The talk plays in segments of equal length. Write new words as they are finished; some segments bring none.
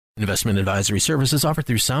Investment advisory services offered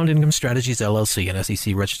through Sound Income Strategies, LLC, an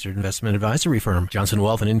SEC-registered investment advisory firm. Johnson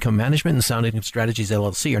Wealth and Income Management and Sound Income Strategies,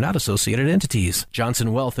 LLC are not associated entities.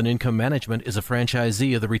 Johnson Wealth and Income Management is a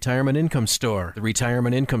franchisee of the Retirement Income Store. The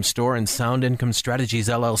Retirement Income Store and Sound Income Strategies,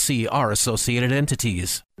 LLC are associated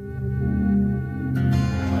entities.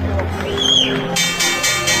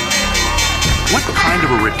 What kind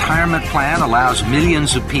of a retirement plan allows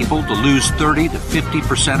millions of people to lose 30 to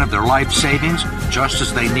 50% of their life savings just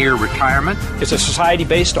as they near retirement? It's a society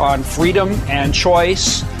based on freedom and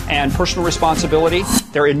choice and personal responsibility.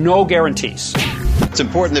 There are no guarantees. It's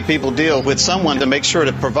important that people deal with someone to make sure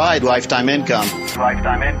to provide lifetime income.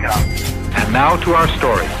 Lifetime income. And now to our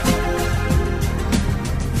story.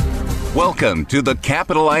 Welcome to the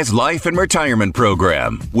Capitalized Life and Retirement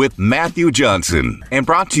Program with Matthew Johnson, and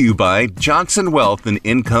brought to you by Johnson Wealth and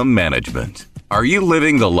Income Management. Are you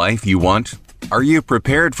living the life you want? Are you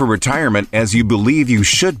prepared for retirement as you believe you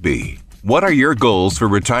should be? What are your goals for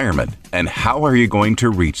retirement, and how are you going to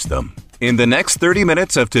reach them? In the next 30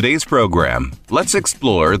 minutes of today's program, let's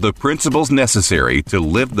explore the principles necessary to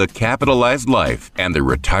live the capitalized life and the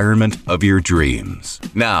retirement of your dreams.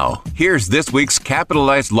 Now, here's this week's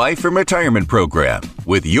Capitalized Life and Retirement Program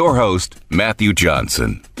with your host, Matthew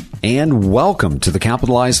Johnson. And welcome to the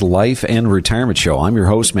Capitalized Life and Retirement Show. I'm your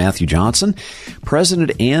host, Matthew Johnson,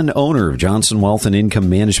 president and owner of Johnson Wealth and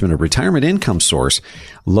Income Management, a retirement income source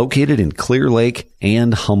located in Clear Lake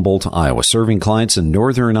and Humboldt, Iowa, serving clients in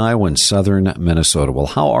northern Iowa and southern Minnesota. Well,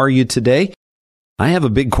 how are you today? I have a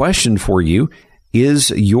big question for you.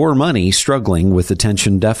 Is your money struggling with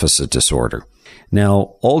attention deficit disorder?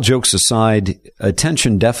 Now, all jokes aside,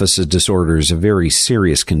 attention deficit disorder is a very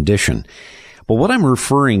serious condition. But what I'm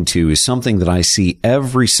referring to is something that I see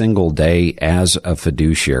every single day as a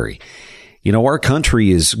fiduciary. You know, our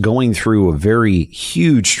country is going through a very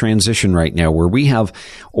huge transition right now where we have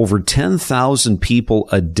over 10,000 people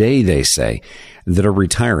a day, they say, that are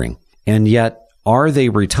retiring. And yet, are they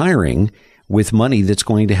retiring with money that's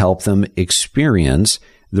going to help them experience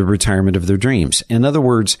the retirement of their dreams? In other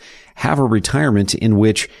words, have a retirement in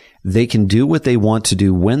which they can do what they want to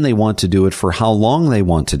do when they want to do it for how long they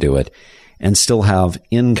want to do it, and still have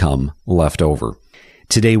income left over.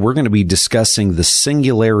 Today, we're going to be discussing the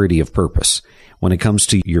singularity of purpose when it comes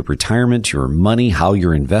to your retirement, your money, how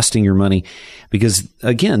you're investing your money. Because,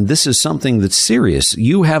 again, this is something that's serious.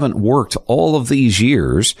 You haven't worked all of these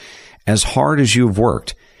years as hard as you've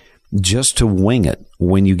worked just to wing it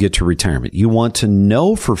when you get to retirement. You want to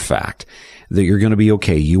know for fact that you're going to be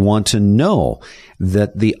okay. You want to know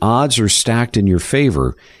that the odds are stacked in your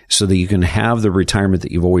favor so that you can have the retirement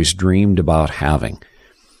that you've always dreamed about having.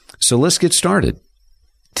 So let's get started.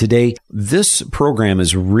 Today, this program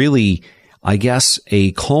is really, I guess,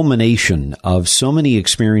 a culmination of so many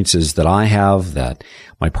experiences that I have, that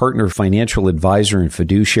my partner, financial advisor and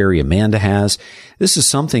fiduciary, Amanda, has. This is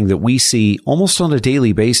something that we see almost on a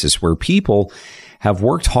daily basis where people have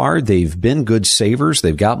worked hard, they've been good savers,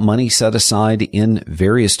 they've got money set aside in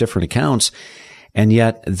various different accounts, and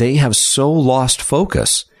yet they have so lost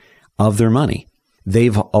focus of their money.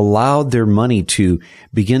 They've allowed their money to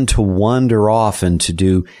begin to wander off and to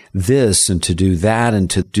do this and to do that and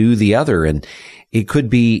to do the other. And it could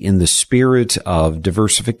be in the spirit of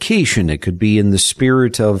diversification. It could be in the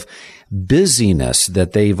spirit of busyness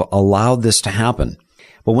that they've allowed this to happen.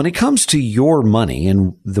 But when it comes to your money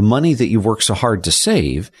and the money that you've worked so hard to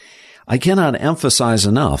save, I cannot emphasize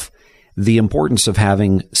enough the importance of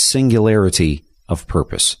having singularity of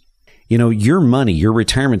purpose. You know, your money, your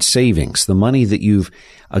retirement savings, the money that you've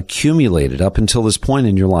accumulated up until this point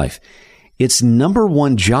in your life, its number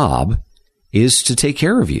one job is to take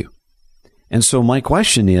care of you. And so my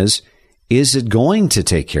question is it going to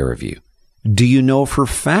take care of you? Do you know for a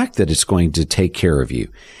fact that it's going to take care of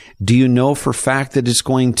you? Do you know for a fact that it's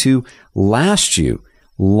going to last you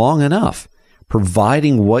long enough,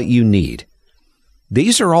 providing what you need?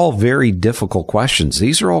 These are all very difficult questions.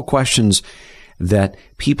 These are all questions that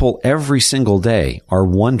people every single day are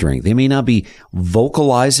wondering. They may not be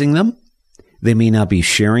vocalizing them. They may not be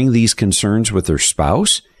sharing these concerns with their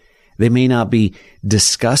spouse. They may not be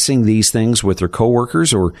discussing these things with their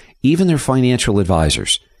coworkers or even their financial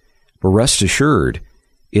advisors. But rest assured,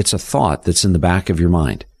 it's a thought that's in the back of your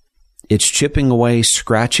mind. It's chipping away,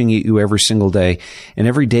 scratching at you every single day. And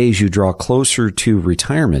every day as you draw closer to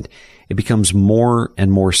retirement, it becomes more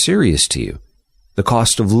and more serious to you. The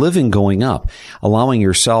cost of living going up, allowing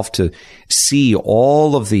yourself to see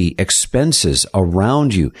all of the expenses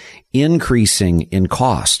around you increasing in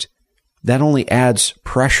cost. That only adds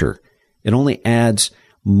pressure. It only adds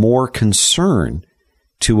more concern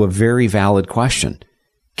to a very valid question.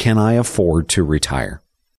 Can I afford to retire?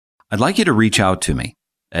 I'd like you to reach out to me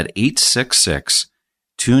at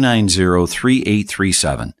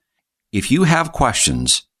 866-290-3837. If you have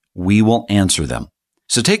questions, we will answer them.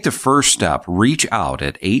 So take the first step. Reach out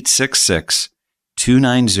at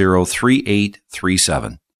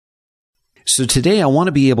 866-290-3837. So today I want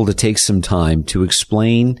to be able to take some time to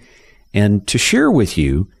explain and to share with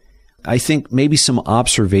you, I think, maybe some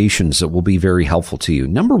observations that will be very helpful to you.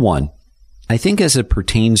 Number one, I think as it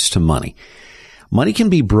pertains to money, money can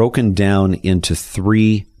be broken down into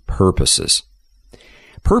three purposes.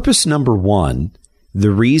 Purpose number one,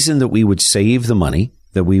 the reason that we would save the money,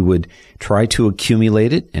 that we would try to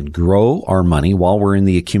accumulate it and grow our money while we're in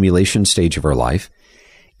the accumulation stage of our life,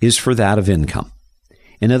 is for that of income.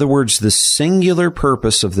 In other words, the singular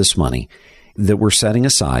purpose of this money that we're setting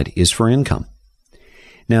aside is for income.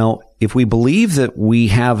 Now, if we believe that we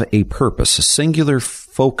have a purpose, a singular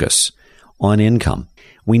focus on income,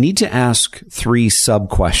 we need to ask three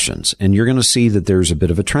sub-questions, and you're going to see that there's a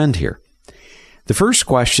bit of a trend here. The first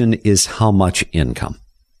question is how much income?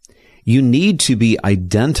 You need to be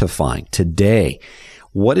identifying today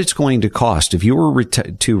what it's going to cost. If you were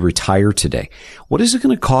to retire today, what is it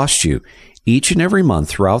going to cost you each and every month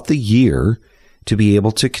throughout the year to be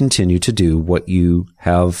able to continue to do what you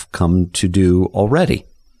have come to do already?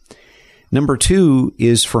 Number two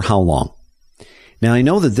is for how long? Now, I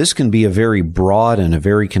know that this can be a very broad and a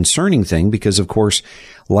very concerning thing because, of course,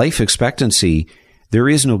 life expectancy, there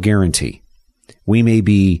is no guarantee. We may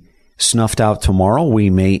be snuffed out tomorrow.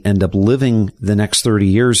 We may end up living the next 30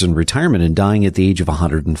 years in retirement and dying at the age of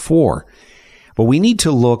 104. But we need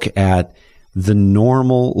to look at the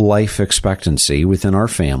normal life expectancy within our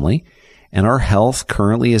family and our health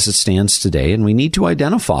currently as it stands today, and we need to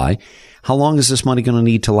identify how long is this money going to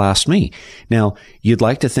need to last me? Now, you'd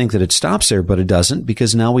like to think that it stops there, but it doesn't,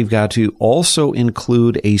 because now we've got to also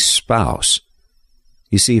include a spouse.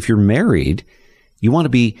 You see, if you're married, you want to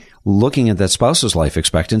be looking at that spouse's life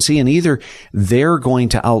expectancy, and either they're going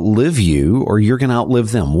to outlive you or you're going to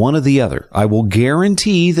outlive them, one or the other. I will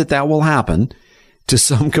guarantee that that will happen to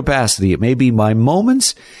some capacity. It may be by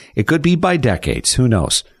moments. It could be by decades. Who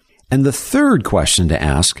knows? And the third question to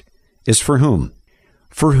ask is for whom?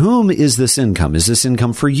 For whom is this income? Is this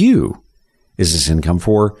income for you? Is this income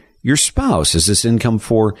for your spouse? Is this income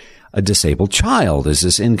for a disabled child? Is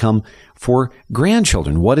this income for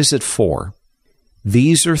grandchildren? What is it for?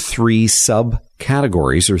 These are three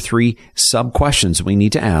subcategories or three sub-questions that we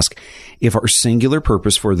need to ask if our singular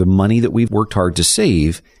purpose for the money that we've worked hard to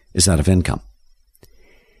save is that of income.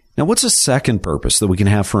 Now, what's a second purpose that we can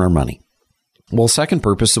have for our money? Well, second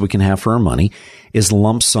purpose that we can have for our money is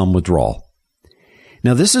lump sum withdrawal.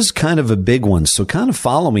 Now, this is kind of a big one, so kind of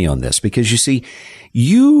follow me on this, because you see,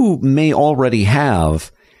 you may already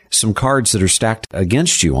have some cards that are stacked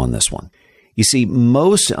against you on this one. You see,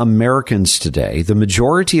 most Americans today, the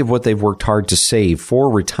majority of what they've worked hard to save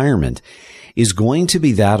for retirement is going to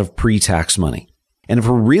be that of pre-tax money. And if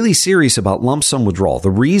we're really serious about lump sum withdrawal, the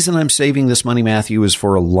reason I'm saving this money, Matthew, is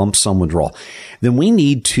for a lump sum withdrawal, then we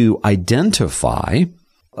need to identify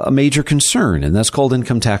a major concern, and that's called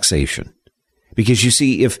income taxation. Because you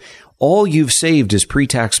see, if all you've saved is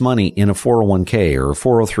pre-tax money in a 401k or a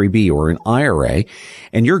 403b or an IRA,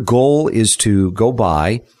 and your goal is to go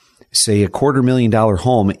buy, say, a $250,000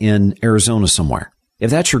 home in Arizona somewhere, if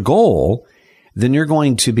that's your goal, then you're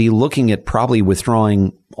going to be looking at probably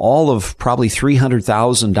withdrawing all of probably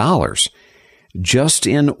 $300,000 just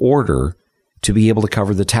in order to be able to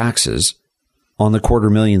cover the taxes on the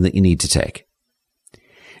 $250,000 that you need to take.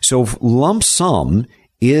 So if lump sum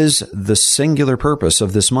is the singular purpose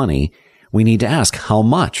of this money, we need to ask how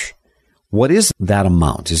much. What is that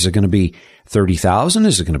amount? Is it going to be $30,000?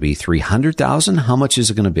 Is it going to be $300,000? How much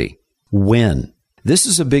is it going to be? When? This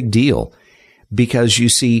is a big deal because you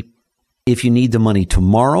see, if you need the money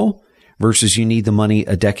tomorrow versus you need the money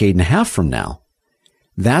a decade and a half from now,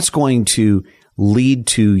 that's going to lead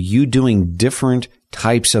to you doing different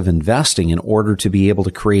types of investing in order to be able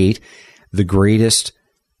to create the greatest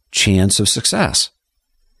chance of success.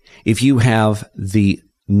 If you have the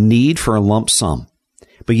need for a lump sum,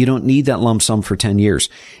 but you don't need that lump sum for 10 years,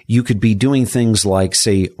 you could be doing things like,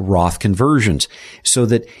 say, Roth conversions, so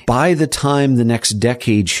that by the time the next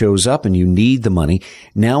decade shows up and you need the money,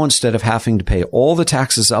 now instead of having to pay all the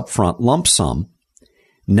taxes up front, lump sum,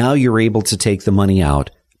 now you're able to take the money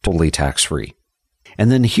out totally tax-free.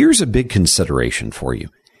 And then here's a big consideration for you.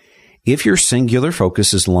 If your singular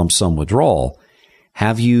focus is lump sum withdrawal,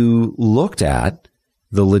 have you looked at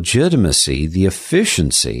the legitimacy, the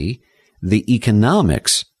efficiency, the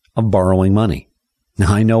economics of borrowing money?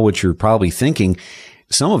 Now, I know what you're probably thinking.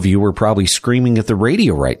 Some of you are probably screaming at the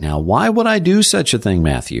radio right now. Why would I do such a thing,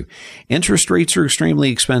 Matthew? Interest rates are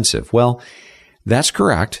extremely expensive. Well, that's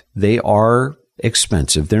correct. They are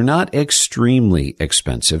expensive. They're not extremely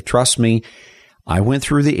expensive. Trust me, I went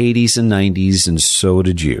through the 80s and 90s, and so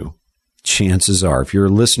did you. Chances are, if you're a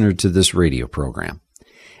listener to this radio program.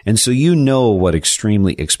 And so you know what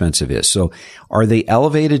extremely expensive is. So are they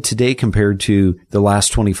elevated today compared to the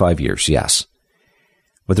last 25 years? Yes.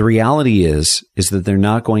 But the reality is that they're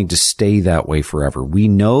not going to stay that way forever. We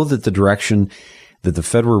know that the direction that the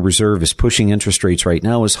Federal Reserve is pushing interest rates right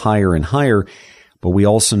now is higher and higher, but we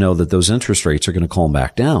also know that those interest rates are going to calm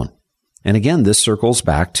back down. And again, this circles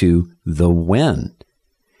back to the when.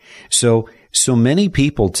 So many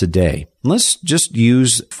people today, let's just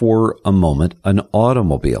use for a moment an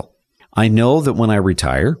automobile. I know that when I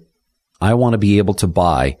retire, I want to be able to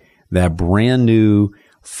buy that brand new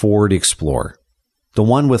Ford Explorer, the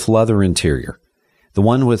one with leather interior, the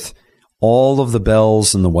one with all of the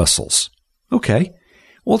bells and the whistles. Okay,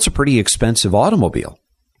 well, it's a pretty expensive automobile.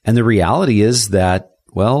 And the reality is that,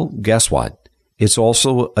 well, guess what? It's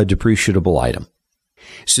also a depreciable item.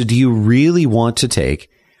 So do you really want to take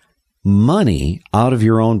money out of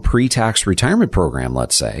your own pre-tax retirement program,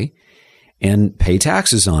 let's say, and pay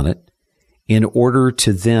taxes on it in order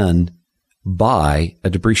to then buy a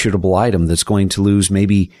depreciable item that's going to lose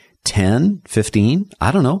maybe 10, 15,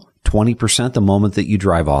 I don't know, 20% the moment that you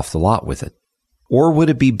drive off the lot with it? Or would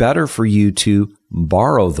it be better for you to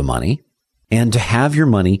borrow the money and to have your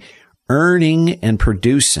money earning and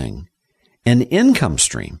producing an income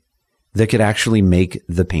stream that could actually make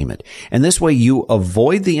the payment? And this way you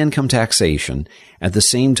avoid the income taxation at the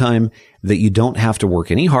same time that you don't have to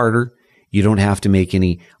work any harder. You don't have to make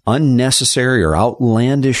any unnecessary or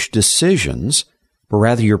outlandish decisions, but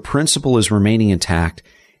rather your principal is remaining intact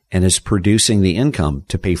and is producing the income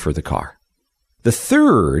to pay for the car. The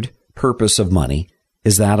third purpose of money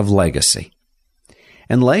is that of legacy.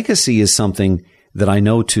 And legacy is something that I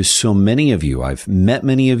know to so many of you. I've met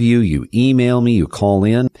many of you. You email me, you call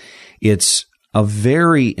in. It's a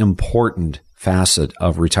very important facet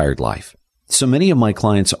of retired life. So many of my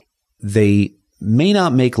clients, they may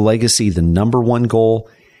not make legacy the number one goal,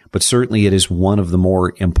 but certainly it is one of the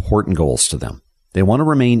more important goals to them. They want to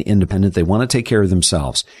remain independent. They want to take care of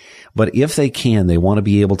themselves. But if they can, they want to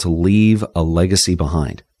be able to leave a legacy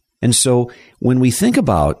behind. And so when we think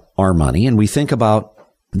about our money and we think about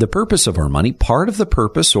the purpose of our money, part of the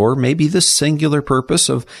purpose, or maybe the singular purpose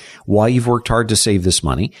of why you've worked hard to save this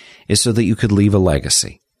money, is so that you could leave a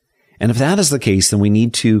legacy. And if that is the case, then we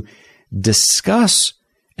need to discuss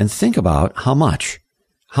and think about how much.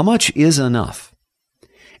 How much is enough?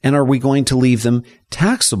 And are we going to leave them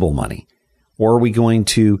taxable money? Or are we going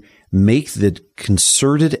to make the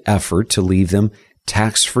concerted effort to leave them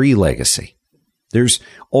tax-free legacy? There's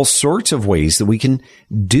all sorts of ways that we can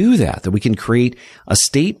do that we can create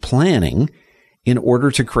estate planning in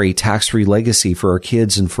order to create tax-free legacy for our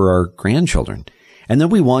kids and for our grandchildren. And then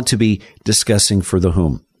we want to be discussing for the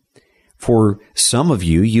whom. For some of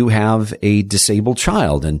you, you have a disabled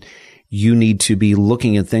child and you need to be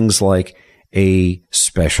looking at things like a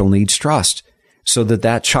special needs trust so that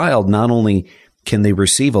that child, not only can they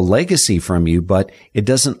receive a legacy from you, but it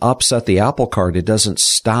doesn't upset the apple cart. It doesn't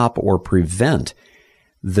stop or prevent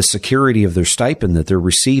the security of their stipend that they're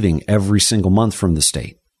receiving every single month from the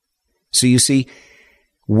state. So you see,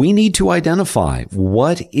 we need to identify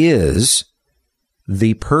what is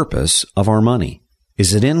the purpose of our money.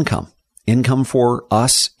 Is it income? Income for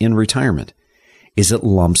us in retirement? Is it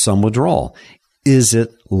lump sum withdrawal? Is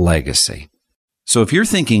it legacy? So if you're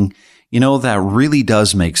thinking, that really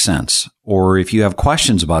does make sense, or if you have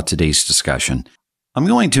questions about today's discussion, I'm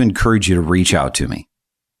going to encourage you to reach out to me.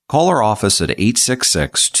 Call our office at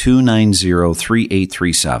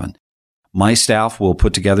 866-290-3837. My staff will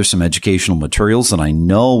put together some educational materials that I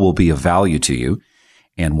know will be of value to you,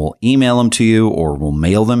 and we'll email them to you or we'll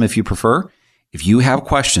mail them if you prefer. If you have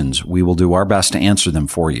questions, we will do our best to answer them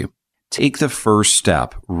for you. Take the first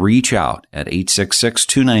step. Reach out at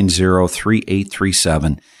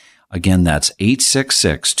 866-290-3837. Again, that's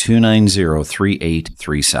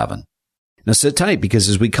 866-290-3837. Now sit tight, because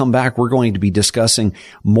as we come back, we're going to be discussing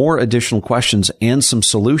more additional questions and some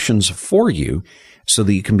solutions for you so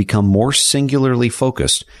that you can become more singularly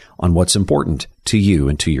focused on what's important to you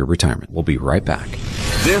and to your retirement. We'll be right back.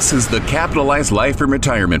 This is the Capitalized Life and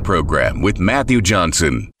Retirement Program with Matthew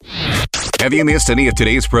Johnson. Have you missed any of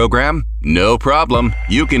today's program? No problem.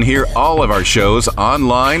 You can hear all of our shows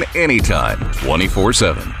online anytime,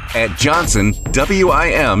 24/7 at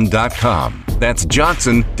johnsonwim.com. That's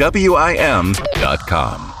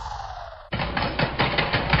johnsonwim.com.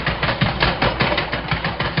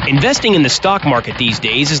 Investing in the stock market these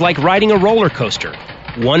days is like riding a roller coaster.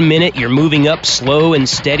 1 minute you're moving up slow and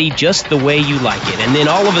steady just the way you like it, and then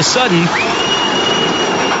all of a sudden,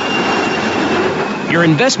 your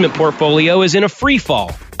investment portfolio is in a free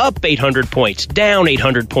fall, up 800 points, down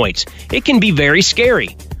 800 points. It can be very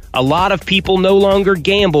scary. A lot of people no longer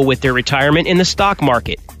gamble with their retirement in the stock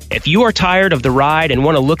market. If you are tired of the ride and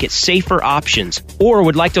want to look at safer options, or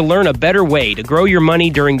would like to learn a better way to grow your money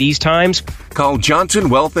during these times, call Johnson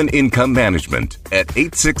Wealth and Income Management at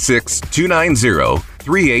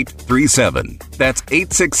 866-290-3837. That's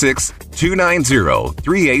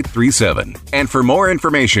 866-290-3837. And for more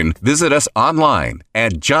information, visit us online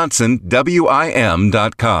at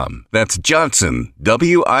johnsonwim.com. That's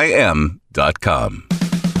johnsonwim.com.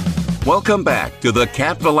 Welcome back to the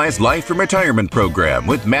Capitalized Life and Retirement Program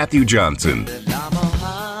with Matthew Johnson.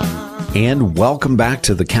 And welcome back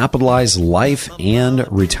to the Capitalized Life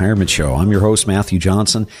and Retirement Show. I'm your host, Matthew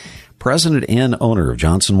Johnson, president and owner of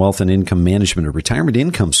Johnson Wealth and Income Management, a retirement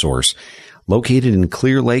income source located in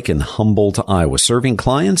Clear Lake and Humboldt, Iowa, serving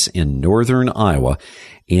clients in northern Iowa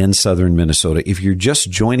and southern Minnesota. If you're just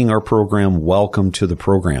joining our program, welcome to the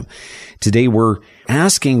program. Today, we're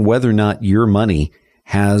asking whether or not your money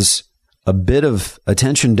has a bit of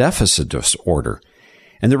attention deficit disorder.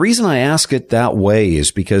 And the reason I ask it that way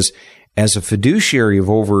is because as a fiduciary of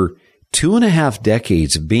over 2.5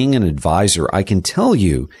 decades of being an advisor, I can tell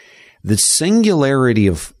you that singularity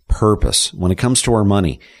of purpose when it comes to our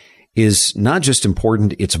money is not just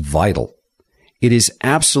important, it's vital. It is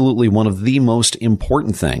absolutely one of the most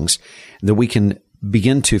important things that we can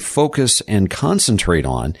begin to focus and concentrate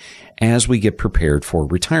on as we get prepared for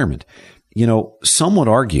retirement. You know, some would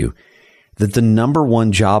argue that the number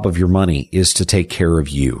one job of your money is to take care of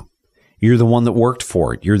you. You're the one that worked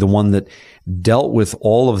for it. You're the one that dealt with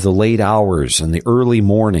all of the late hours and the early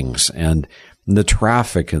mornings and the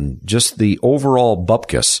traffic and just the overall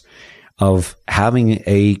bupkis of having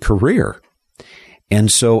a career. And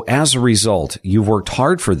so as a result, you've worked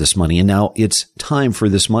hard for this money, and now it's time for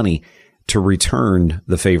this money to return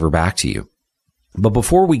the favor back to you. But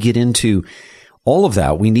before we get into all of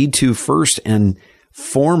that, we need to first and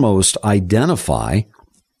foremost identify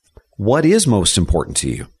what is most important to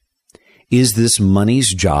you. Is this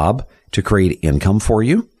money's job to create income for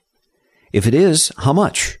you? If it is, how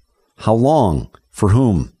much? How long? For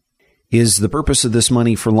whom? Is the purpose of this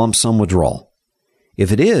money for lump sum withdrawal?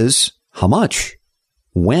 If it is, how much?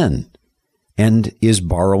 When? And is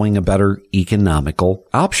borrowing a better economical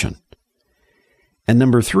option? And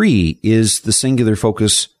number 3 is the singular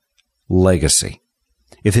focus legacy.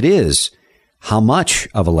 If it is, how much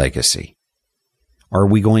of a legacy? Are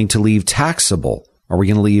we going to leave taxable? Are we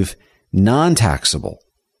going to leave non-taxable?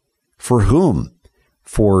 For whom?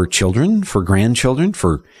 For children? For grandchildren?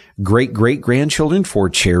 For great-great-grandchildren? For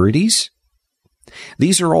charities?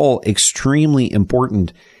 These are all extremely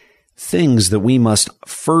important things that we must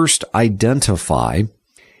first identify.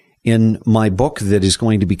 In my book that is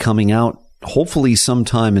going to be coming out hopefully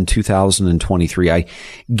sometime in 2023, I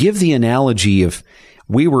give the analogy of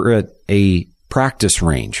we were at a practice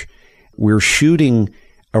range. We're shooting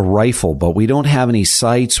a rifle, but we don't have any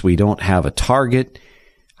sights. We don't have a target.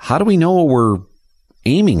 How do we know what we're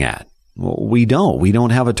aiming at? Well, we don't. We don't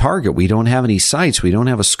have a target. We don't have any sights. We don't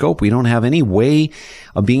have a scope. We don't have any way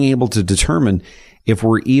of being able to determine if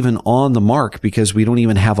we're even on the mark because we don't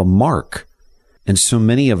even have a mark. And so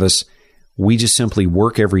many of us, we just simply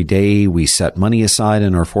work every day. We set money aside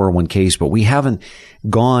in our 401ks, but we haven't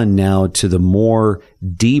gone now to the more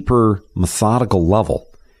deeper methodical level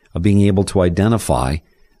of being able to identify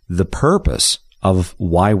the purpose of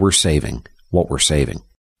why we're saving what we're saving.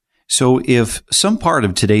 So if some part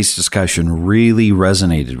of today's discussion really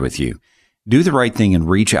resonated with you, do the right thing and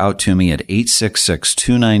reach out to me at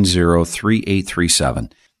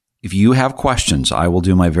 866-290-3837. If you have questions, I will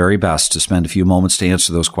do my very best to spend a few moments to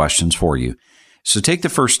answer those questions for you. So take the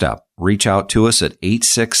first step. Reach out to us at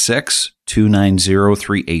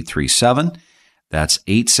 866-290-3837. That's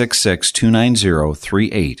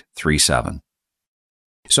 866-290-3837.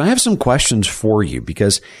 So I have some questions for you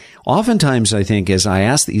because oftentimes I think as I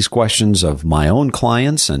ask these questions of my own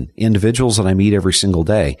clients and individuals that I meet every single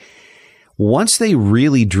day, once they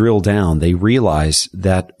really drill down, they realize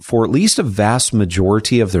that for at least a vast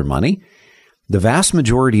majority of their money, the vast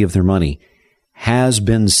majority of their money has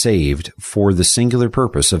been saved for the singular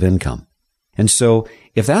purpose of income. And so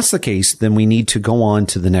if that's the case, then we need to go on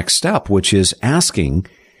to the next step, which is asking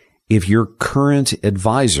if your current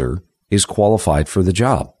advisor is qualified for the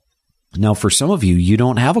job. Now, for some of you, you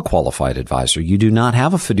don't have a qualified advisor. You do not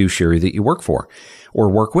have a fiduciary that you work for, or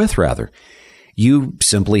work with, rather. You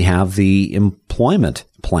simply have the employment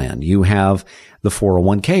plan. You have the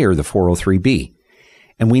 401k or the 403b.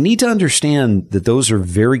 And we need to understand that those are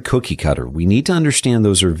very cookie cutter. We need to understand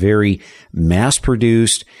those are very mass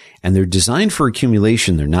produced and they're designed for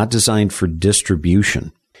accumulation. They're not designed for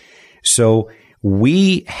distribution. So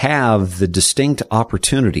we have the distinct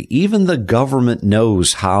opportunity. Even the government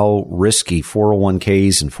knows how risky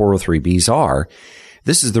 401ks and 403bs are.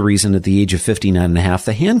 This is the reason at the age of 59 and a half,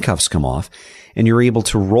 the handcuffs come off and you're able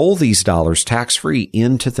to roll these dollars tax-free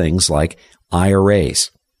into things like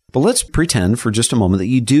IRAs. But let's pretend for just a moment that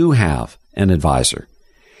you do have an advisor.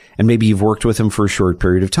 And maybe you've worked with him for a short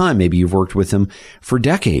period of time. Maybe you've worked with him for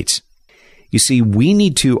decades. You see, we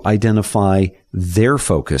need to identify their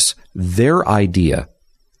focus, their idea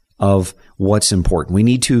of what's important. We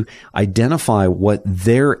need to identify what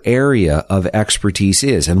their area of expertise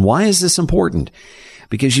is. And why is this important?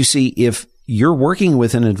 Because you see, if you're working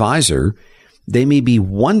with an advisor, they may be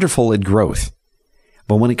wonderful at growth.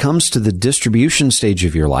 But when it comes to the distribution stage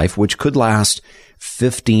of your life, which could last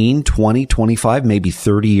 15, 20, 25, maybe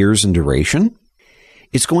 30 years in duration,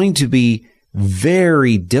 it's going to be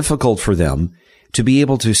very difficult for them to be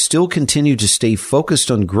able to still continue to stay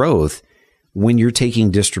focused on growth when you're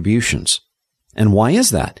taking distributions. And why is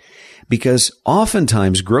that? Because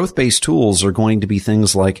oftentimes growth-based tools are going to be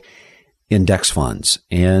things like index funds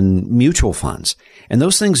and mutual funds. And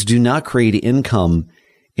those things do not create income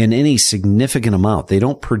in any significant amount. They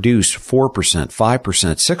don't produce 4%, 5%,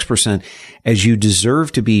 6% as you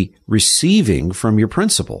deserve to be receiving from your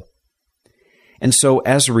principal. And so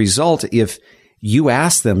as a result, if you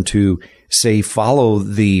ask them to, say, follow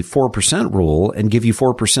the 4% rule and give you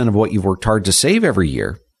 4% of what you've worked hard to save every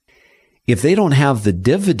year, if they don't have the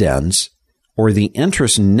dividends or the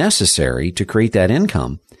interest necessary to create that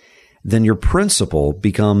income, then your principal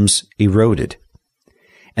becomes eroded.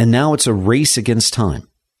 And now it's a race against time.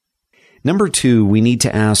 Number two, we need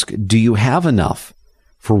to ask, do you have enough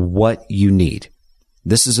for what you need?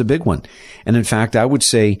 This is a big one. And in fact, I would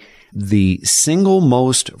say the single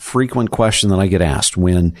most frequent question that I get asked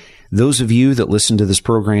when those of you that listen to this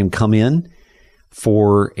program come in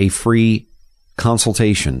for a free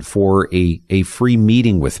consultation, for a free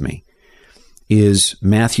meeting with me is,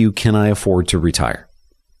 Matthew, can I afford to retire?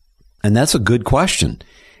 And that's a good question.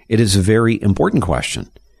 It is a very important question.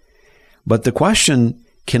 But the question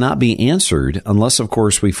cannot be answered unless, of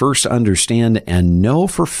course, we first understand and know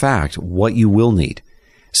for fact what you will need.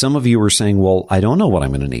 Some of you are saying, well, I don't know what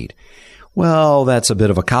I'm going to need. Well, that's a bit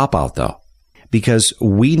of a cop-out, though, because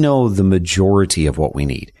we know the majority of what we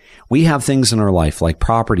need. We have things in our life like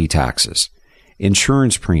property taxes,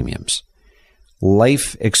 insurance premiums,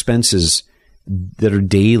 life expenses that are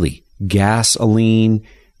daily, gasoline,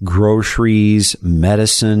 groceries,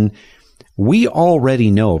 medicine. We already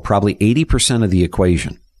know probably 80% of the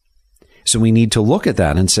equation. So we need to look at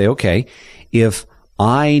that and say, okay, if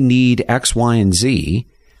I need X, Y, and Z,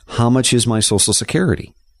 how much is my Social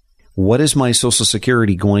Security? What is my Social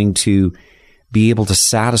Security going to be able to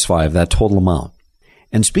satisfy of that total amount?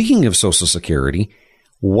 And speaking of Social Security,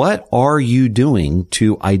 what are you doing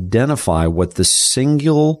to identify what the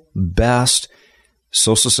single best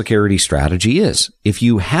Social Security strategy is? If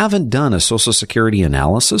you haven't done a Social Security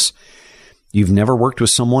analysis, you've never worked with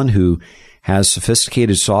someone who has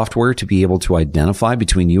sophisticated software to be able to identify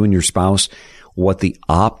between you and your spouse what the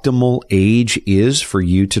optimal age is for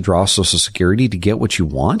you to draw Social Security to get what you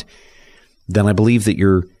want, then I believe that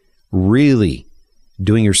you're really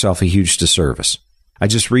doing yourself a huge disservice. I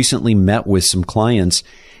just recently met with some clients,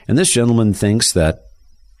 and this gentleman thinks that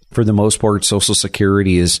for the most part, Social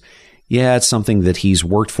Security is, it's something that he's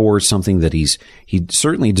worked for, it's something that he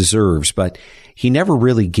certainly deserves, but he never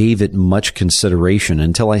really gave it much consideration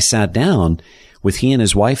until I sat down with he and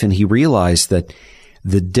his wife, and he realized that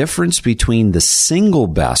the difference between the single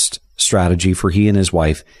best strategy for he and his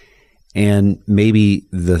wife and maybe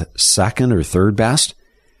the second or third best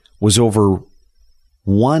was over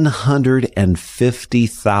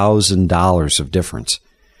 $150,000 of difference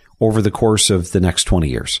over the course of the next 20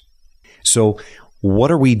 years. So what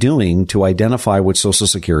are we doing to identify what Social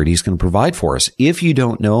Security is going to provide for us? If you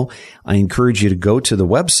don't know, I encourage you to go to the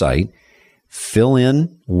website, fill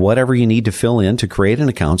in whatever you need to fill in to create an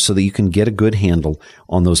account so that you can get a good handle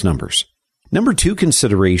on those numbers. Number two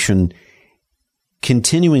consideration,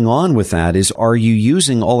 continuing on with that, is, are you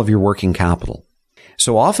using all of your working capital?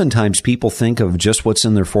 So oftentimes people think of just what's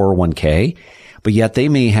in their 401k, but yet they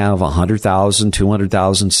may have $100,000,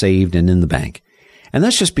 $200,000 saved and in the bank. And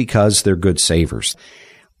that's just because they're good savers.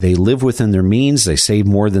 They live within their means. They save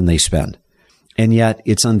more than they spend. And yet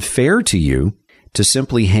it's unfair to you to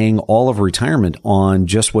simply hang all of retirement on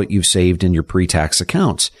just what you've saved in your pre-tax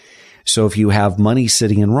accounts. So if you have money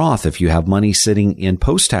sitting in Roth, if you have money sitting in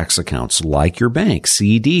post-tax accounts like your bank,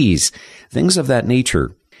 CDs, things of that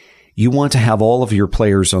nature, you want to have all of your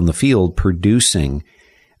players on the field producing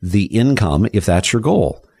the income if that's your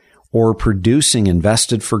goal, or producing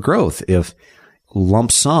invested for growth if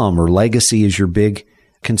lump sum or legacy is your big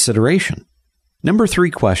consideration. Number 3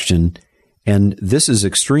 question, and this is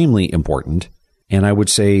extremely important, and I would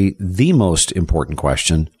say the most important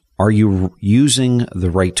question, are you using the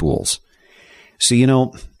right tools? So,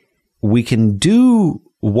 we can do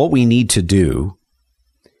what we need to do,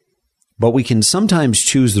 but we can sometimes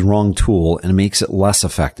choose the wrong tool and it makes it less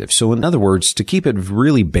effective. So in other words, to keep it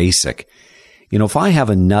really basic, if I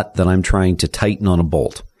have a nut that I'm trying to tighten on a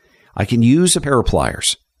bolt, I can use a pair of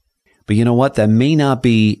pliers. But you know what? That may not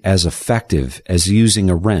be as effective as using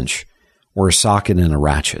a wrench or a socket and a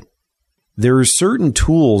ratchet. There are certain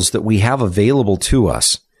tools that we have available to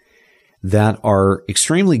us that are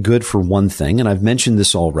extremely good for one thing, and I've mentioned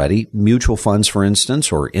this already, mutual funds, for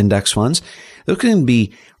instance, or index funds. Those can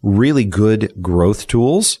be really good growth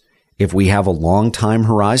tools. If we have a long time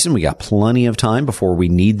horizon, we got plenty of time before we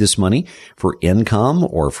need this money for income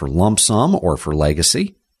or for lump sum or for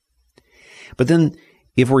legacy. But then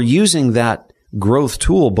if we're using that growth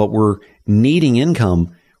tool, but we're needing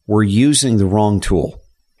income, we're using the wrong tool.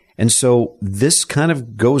 And so this kind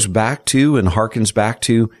of goes back to and harkens back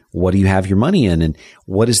to what do you have your money in and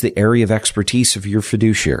what is the area of expertise of your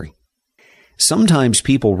fiduciary? Sometimes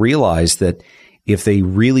people realize that if they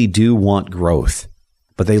really do want growth,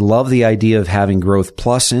 but they love the idea of having growth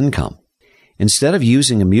plus income, instead of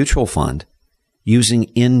using a mutual fund,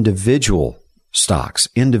 using individual stocks,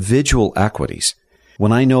 individual equities.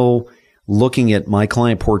 When I know looking at my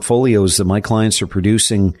client portfolios that my clients are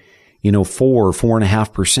producing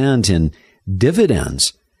 4.5% in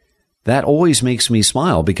dividends, that always makes me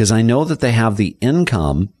smile because I know that they have the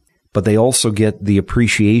income, but they also get the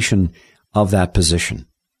appreciation of that position.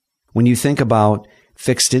 When you think about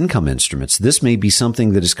fixed income instruments, this may be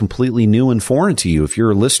something that is completely new and foreign to you. If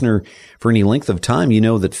you're a listener for any length of time, you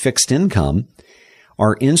know that fixed income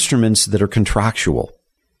are instruments that are contractual.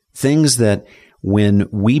 Things that when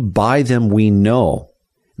we buy them, we know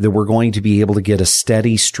that we're going to be able to get a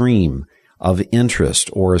steady stream of interest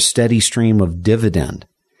or a steady stream of dividend.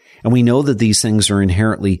 And we know that these things are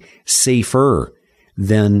inherently safer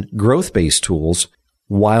than growth-based tools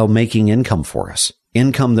while making income for us.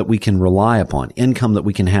 Income that we can rely upon, income that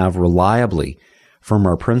we can have reliably from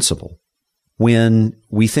our principal. When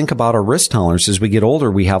we think about our risk tolerance, as we get older,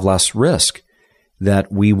 we have less risk that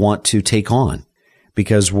we want to take on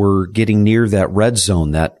because we're getting near that red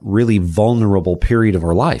zone, that really vulnerable period of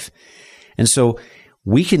our life. And so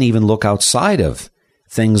we can even look outside of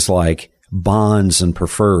things like bonds and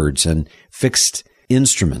preferreds and fixed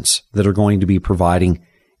instruments that are going to be providing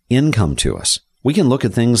income to us. We can look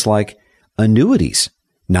at things like annuities,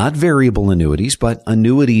 not variable annuities, but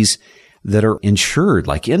annuities that are insured,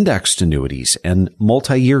 like indexed annuities and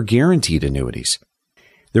multi-year guaranteed annuities.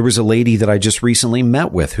 There was a lady that I just recently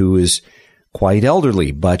met with who is quite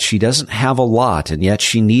elderly, but she doesn't have a lot, and yet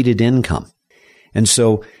she needed income. And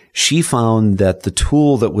so she found that the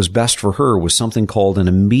tool that was best for her was something called an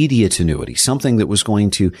immediate annuity, something that was going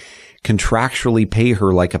to contractually pay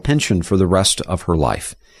her like a pension for the rest of her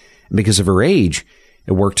life. And because of her age,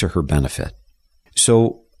 it worked to her benefit.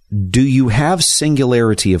 So do you have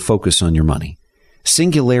singularity of focus on your money?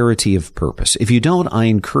 Singularity of purpose? If you don't, I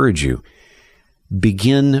encourage you,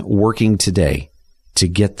 begin working today to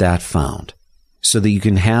get that found so that you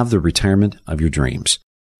can have the retirement of your dreams.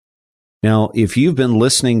 Now, if you've been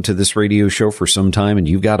listening to this radio show for some time and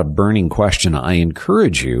you've got a burning question, I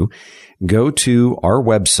encourage you, go to our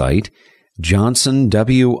website,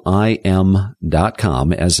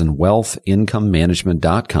 johnsonwim.com, as in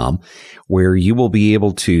wealthincomemanagement.com, where you will be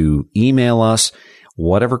able to email us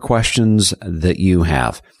whatever questions that you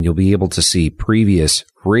have. You'll be able to see previous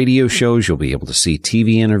radio shows. You'll be able to see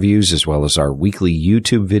TV interviews as well as our weekly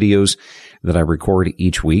YouTube videos that I record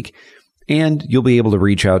each week. And you'll be able to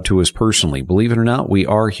reach out to us personally. Believe it or not, we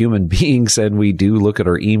are human beings and we do look at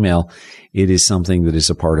our email. It is something that is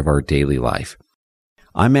a part of our daily life.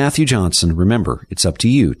 I'm Matthew Johnson. Remember, it's up to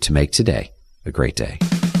you to make today a great day.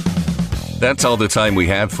 That's all the time we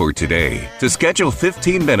have for today. To schedule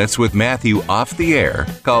 15 minutes with Matthew off the air,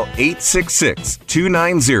 call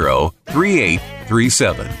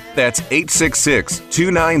 866-290-3837. That's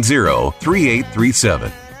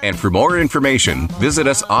 866-290-3837. And for more information, visit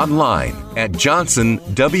us online at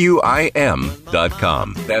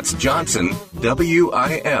johnsonwim.com. That's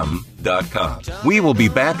johnsonwim.com. We will be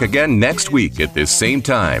back again next week at this same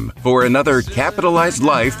time for another Capitalized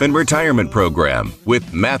Life and Retirement program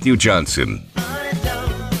with Matthew Johnson.